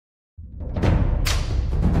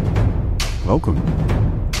Welcome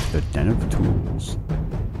to the Den of Tools.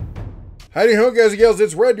 Howdy ho, guys and gals,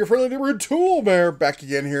 it's Red, your friendly neighborhood tool bear, back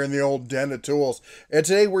again here in the old Den of Tools. And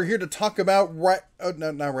today we're here to talk about,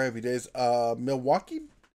 not Ravi Days, Milwaukee?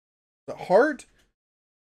 Hard?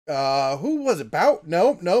 Who was it? Bout?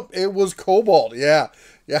 Nope, it was Kobalt, yeah,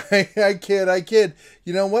 I kid.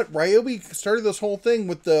 You know what, Ryobi started this whole thing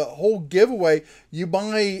with the whole giveaway. You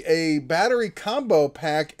buy a battery combo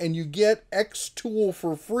pack and you get X tool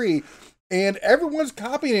for free. And everyone's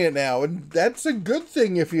copying it now, and that's a good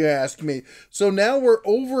thing if you ask me. So now we're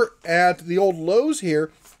over at the old Lowe's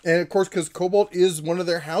here, and of course, because Kobalt is one of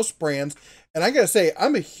their house brands, and I gotta say,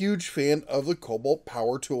 I'm a huge fan of the Kobalt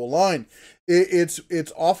power tool line.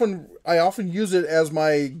 I often use it as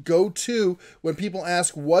my go-to when people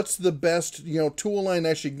ask what's the best, tool line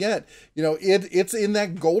I should get. It's in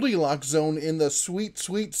that Goldilocks zone in the sweet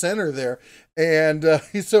center there. And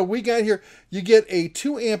so we got here, you get a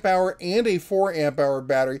 2 amp hour and a 4 amp hour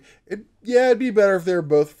battery. It'd be better if they're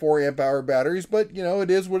both 4 amp hour batteries, but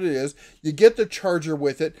it is what it is. You get the charger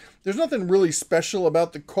with it. There's nothing really special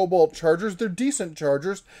about the Kobalt chargers. They're decent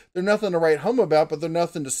chargers. They're nothing to write home about, but they're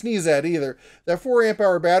nothing to sneeze at either. That 4 amp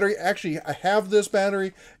hour battery, actually, I have this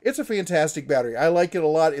battery. It's a fantastic battery. I like it a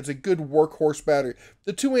lot. It's a good workhorse battery.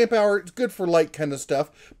 The 2 amp hour, it's good for light kind of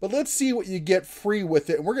stuff, but let's see what you get free with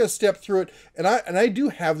it. And we're going to step through it. And I do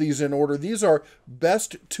have these in order. These are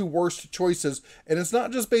best to worst choices. And it's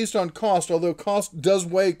not just based on cost, although cost does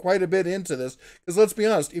weigh quite a bit into this. Because let's be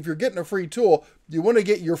honest, if you're getting a free tool, you want to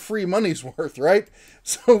get your free money's worth, right?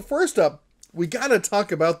 So first up, we got to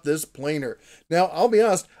talk about this planer. Now, I'll be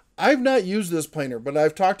honest, I've not used this planer, but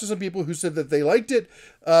I've talked to some people who said that they liked it.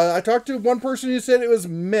 I talked to one person who said it was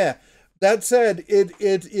meh. That said, it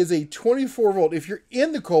is a 24 volt. If you're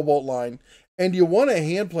in the Kobalt line and you want a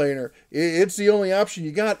hand planer, it's the only option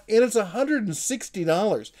you got, and it's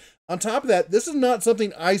 $160. On top of that, this is not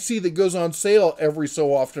something I see that goes on sale every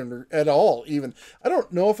so often or at all, even. I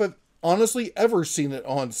don't know if I've honestly ever seen it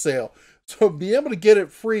on sale. So being able to get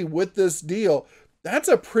it free with this deal, that's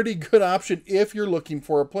a pretty good option if you're looking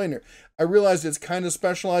for a planer. I realize it's kind of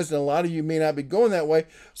specialized and a lot of you may not be going that way.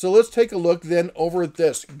 So let's take a look then over at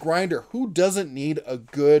this grinder. Who doesn't need a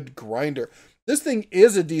good grinder? This thing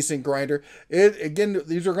is a decent grinder. Again,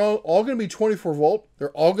 these are all going to be 24 volt.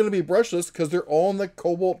 They're all going to be brushless because they're all in the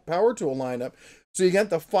Kobalt power tool lineup. So you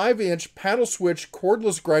got the 5-inch paddle switch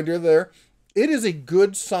cordless grinder there. It is a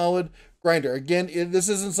good solid grinder. Again, this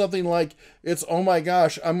isn't something like it's, oh my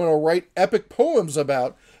gosh, I'm going to write epic poems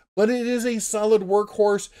about, but it is a solid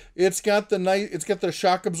workhorse. It's got the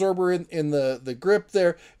shock absorber in the grip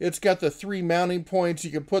there. It's got the 3 mounting points.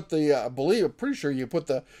 You can put I'm pretty sure you put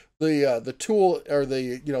the tool or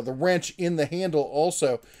the wrench in the handle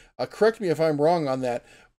also. Correct me if I'm wrong on that.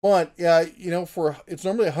 But it's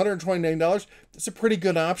normally $129. That's a pretty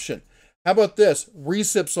good option. How about this?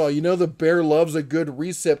 Recip saw. The bear loves a good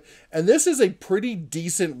recip. And this is a pretty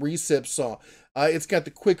decent recip saw. It's got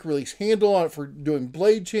the quick release handle on it for doing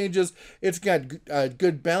blade changes. It's got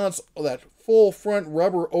good balance. That full front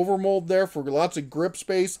rubber overmold there for lots of grip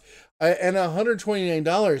space. And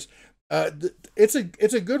 $129.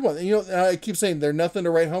 It's a good one. I keep saying they're nothing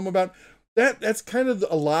to write home about. That's kind of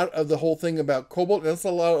a lot of the whole thing about Kobalt. That's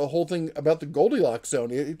a lot of the whole thing about the Goldilocks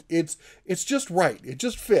zone. It's just right. It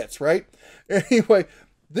just fits, right? Anyway,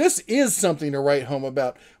 this is something to write home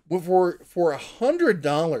about. For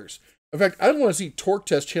 $100. In fact, I want to see Torque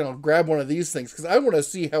Test Channel grab one of these things because I want to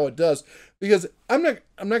see how it does. Because I'm not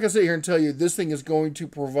going to sit here and tell you this thing is going to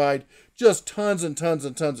provide just tons and tons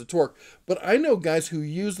and tons of torque. But I know guys who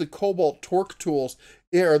use the Kobalt torque tools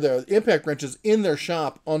or the impact wrenches in their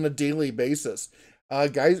shop on a daily basis.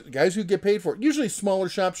 Guys who get paid for it. Usually smaller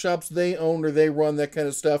shops they own or they run, that kind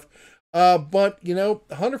of stuff. But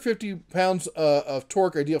 150 pounds of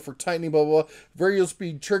torque, ideal for tightening, blah, blah, blah. Variable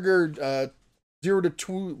speed trigger, 0 to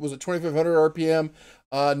 2 was at 2,500 RPM.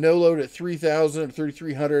 No load at 3,000 or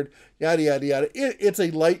 3,300. Yada yada yada. It's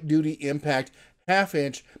a light duty impact, 1/2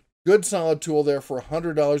 inch, good solid tool there for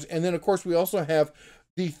 $100. And then of course we also have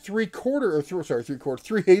the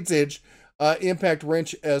 3/8 inch impact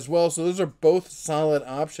wrench as well. So those are both solid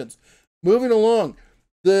options. Moving along,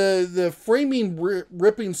 the framing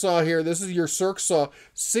ripping saw here. This is your Circ saw,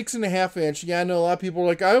 6.5 inch. Yeah, I know a lot of people are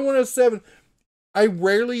like, I want a 7. I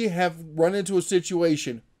rarely have run into a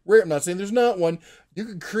situation. I'm not saying there's not one. You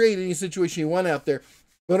can create any situation you want out there.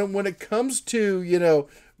 But when it comes to,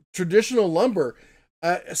 traditional lumber,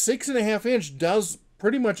 6.5 inch does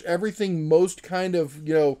pretty much everything most kind of,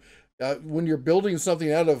 when you're building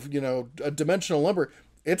something out of, a dimensional lumber,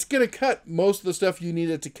 it's going to cut most of the stuff you need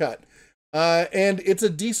it to cut. And it's a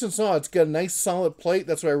decent saw. It's got a nice solid plate.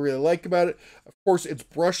 That's what I really like about it. Of course, it's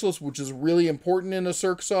brushless, which is really important in a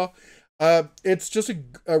circ saw. It's just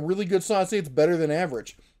a really good saw. I'd say it's better than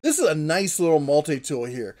average. This is a nice little multi-tool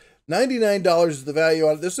here. $99 is the value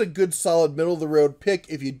on it. This is a good, solid, middle-of-the-road pick.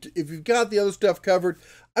 If you've got the other stuff covered,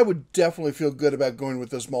 I would definitely feel good about going with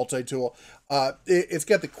this multi-tool. It's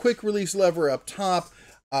got the quick release lever up top.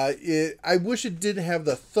 I wish it did have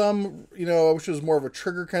the thumb, I wish it was more of a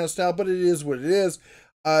trigger kind of style, but it is what it is.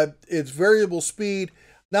 It's variable speed.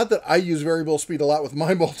 Not that I use variable speed a lot with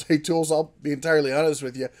my multi-tools, I'll be entirely honest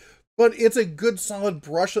with you, but it's a good solid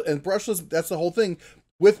brush, and brushless, that's the whole thing.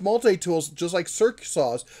 With multi-tools, just like circ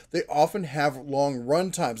saws, they often have long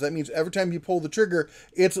run times. That means every time you pull the trigger,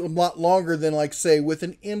 it's a lot longer than, like, say, with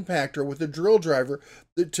an impact or with a drill driver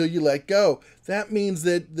until you let go. That means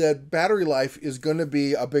that battery life is going to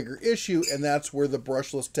be a bigger issue, and that's where the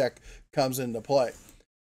brushless tech comes into play.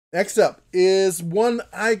 Next up is one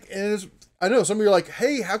I know some of you are like,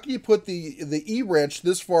 hey, how can you put the E-wrench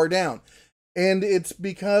this far down? And it's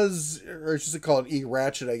because, or I should call it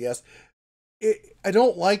E-ratchet, I guess. I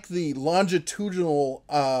don't like the longitudinal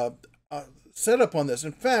setup on this.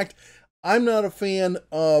 In fact, I'm not a fan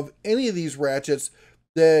of any of these ratchets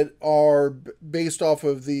that are based off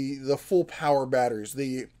of the full power batteries.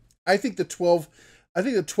 I think the 12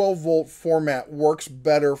 volt format works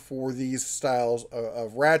better for these styles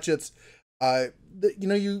of ratchets.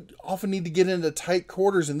 You often need to get into tight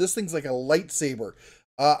quarters, and this thing's like a lightsaber.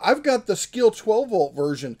 I've got the Skill 12 volt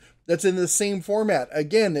version that's in the same format.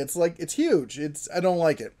 Again, it's huge. I don't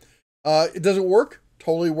like it. Does it work?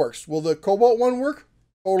 Totally works. Will the Kobalt one work?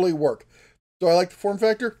 Totally work. Do I like the form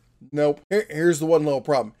factor? Nope. Here's the one little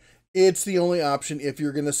problem. It's the only option if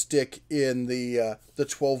you're going to stick in the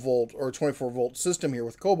 12 volt or 24 volt system here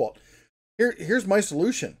with Kobalt. Here's my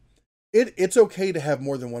solution. It's okay to have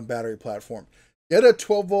more than one battery platform. Get a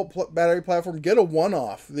 12 volt battery platform. Get a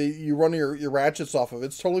one-off. You run your ratchets off of it.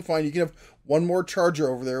 It's totally fine. You can have one more charger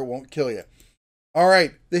over there. It won't kill you. All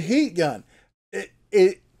right, the heat gun.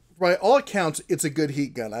 By all accounts, it's a good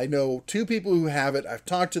heat gun. I know two people who have it. I've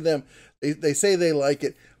talked to them. They say they like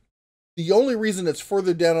it. The only reason it's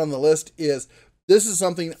further down on the list is this is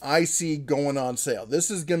something I see going on sale.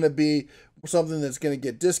 This is going to be something that's going to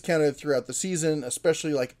get discounted throughout the season,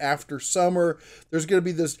 especially like after summer. There's going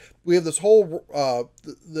to be we have this whole,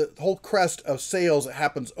 the whole crest of sales that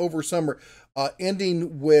happens over summer,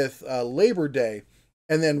 ending with Labor Day.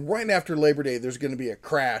 And then right after Labor Day, there's going to be a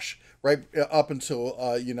crash right up until,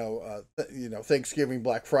 Thanksgiving,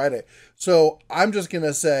 Black Friday. So I'm just going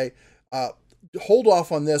to say, hold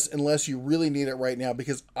off on this unless you really need it right now,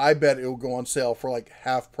 because I bet it will go on sale for like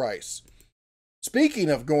half price. Speaking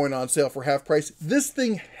of going on sale for half price, this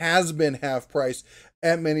thing has been half price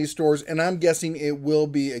at many stores, and I'm guessing it will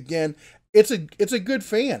be again. It's a good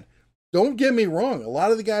fan. Don't get me wrong. A lot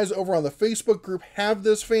of the guys over on the Facebook group have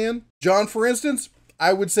this fan. John, for instance,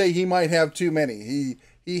 I would say he might have too many.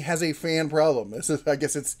 He has a fan problem. I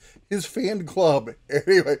guess it's his fan club.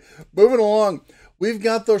 Anyway, moving along. We've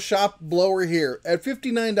got the shop blower here at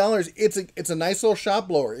 $59. It's a nice little shop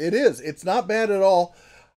blower. It is. It's not bad at all.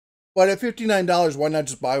 But at $59, why not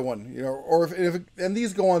just buy one? Or if and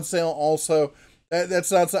these go on sale also.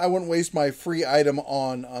 That's not. I wouldn't waste my free item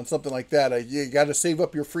on something like that. You got to save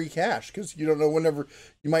up your free cash because you don't know whenever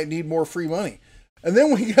you might need more free money. And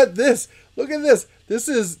then we got this. Look at this. This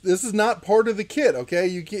is not part of the kit. Okay,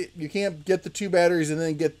 you can't get the two batteries and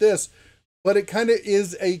then get this, but it kind of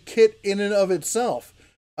is a kit in and of itself.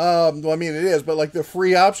 Well, I mean it is, but like the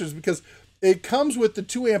free options, because it comes with the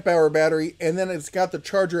 2 amp hour battery, and then it's got the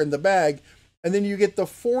charger in the bag, and then you get the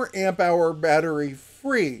 4 amp hour battery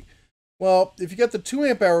free. Well, if you got the 2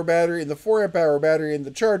 amp hour battery and the 4 amp hour battery and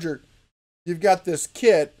the charger, you've got this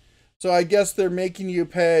kit. So I guess they're making you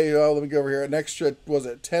pay, let me go over here, an extra, was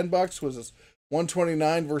it $10? Was this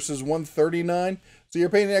 $129 versus $139? So you're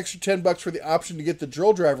paying an extra $10 for the option to get the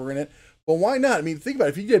drill driver in it. But why not? I mean, think about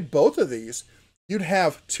it. If you did both of these, you'd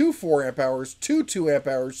have 2 4 amp hours, 2 2 amp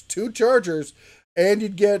hours, 2 chargers, and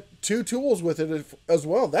you'd get 2 tools with it as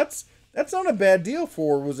well. That's not a bad deal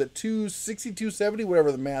for, was it $260, $270,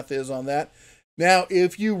 whatever the math is on that. Now,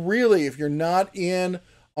 if you're not in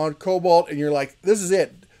on Kobalt and you're like, this is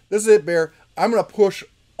it, Bear, I'm going to push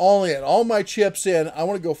all in, all my chips in, I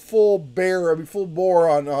want to go full bore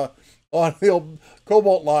on the old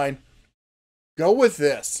Kobalt line, go with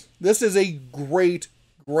this. This is a great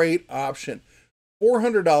option.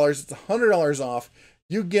 $400, it's $100 off.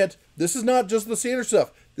 You get, this is not just the standard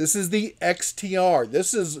stuff. This is the XTR.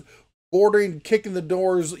 This is kicking the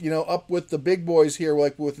doors, up with the big boys here,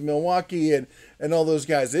 like with Milwaukee and all those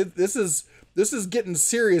guys. This is this is getting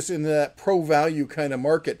serious in that pro value kind of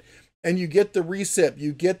market. And you get the recip,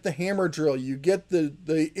 you get the hammer drill, you get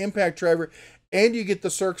the impact driver, and you get the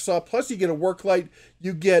circ saw. Plus, you get a work light.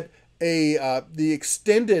 You get the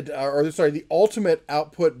extended, the ultimate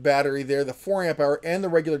output battery there, the 4 amp hour and the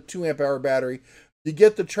regular 2 amp hour battery. You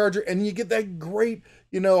get the charger, and you get that great,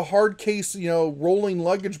 hard case, rolling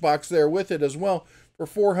luggage box there with it as well for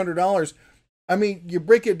 $400. I mean, you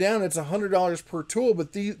break it down, it's $100 per tool,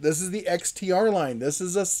 but this is the XTR line. This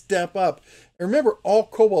is a step up. And remember, all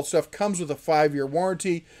Kobalt stuff comes with a 5-year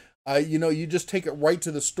warranty. You just take it right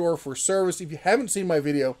to the store for service. If you haven't seen my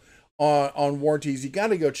video on warranties, you got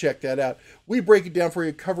to go check that out. We break it down for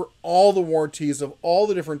you, cover all the warranties of all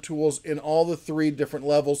the different tools in all the 3 different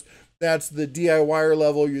levels. That's the DIYer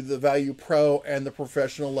level, the Value Pro, and the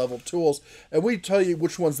professional level tools. And we tell you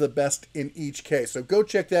which one's the best in each case. So go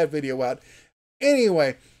check that video out.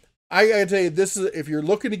 Anyway, I gotta tell you, this is, if you're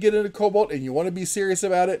looking to get into Kobalt and you want to be serious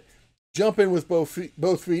about it, jump in with both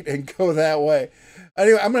feet and go that way.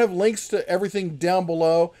 Anyway, I'm gonna have links to everything down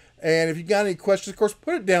below. And if you got any questions, of course,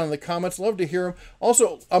 put it down in the comments. Love to hear them.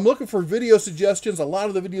 Also, I'm looking for video suggestions. A lot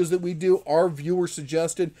of the videos that we do are viewer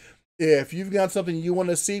suggested. If you've got something you want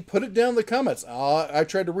to see, put it down in the comments. I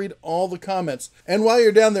try to read all the comments. And while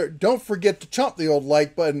you're down there, don't forget to chomp the old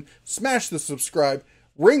like button, smash the subscribe,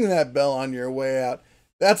 ring that bell on your way out.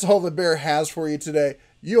 That's all the bear has for you today.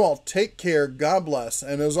 You all take care. God bless.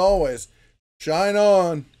 And as always, shine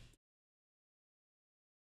on.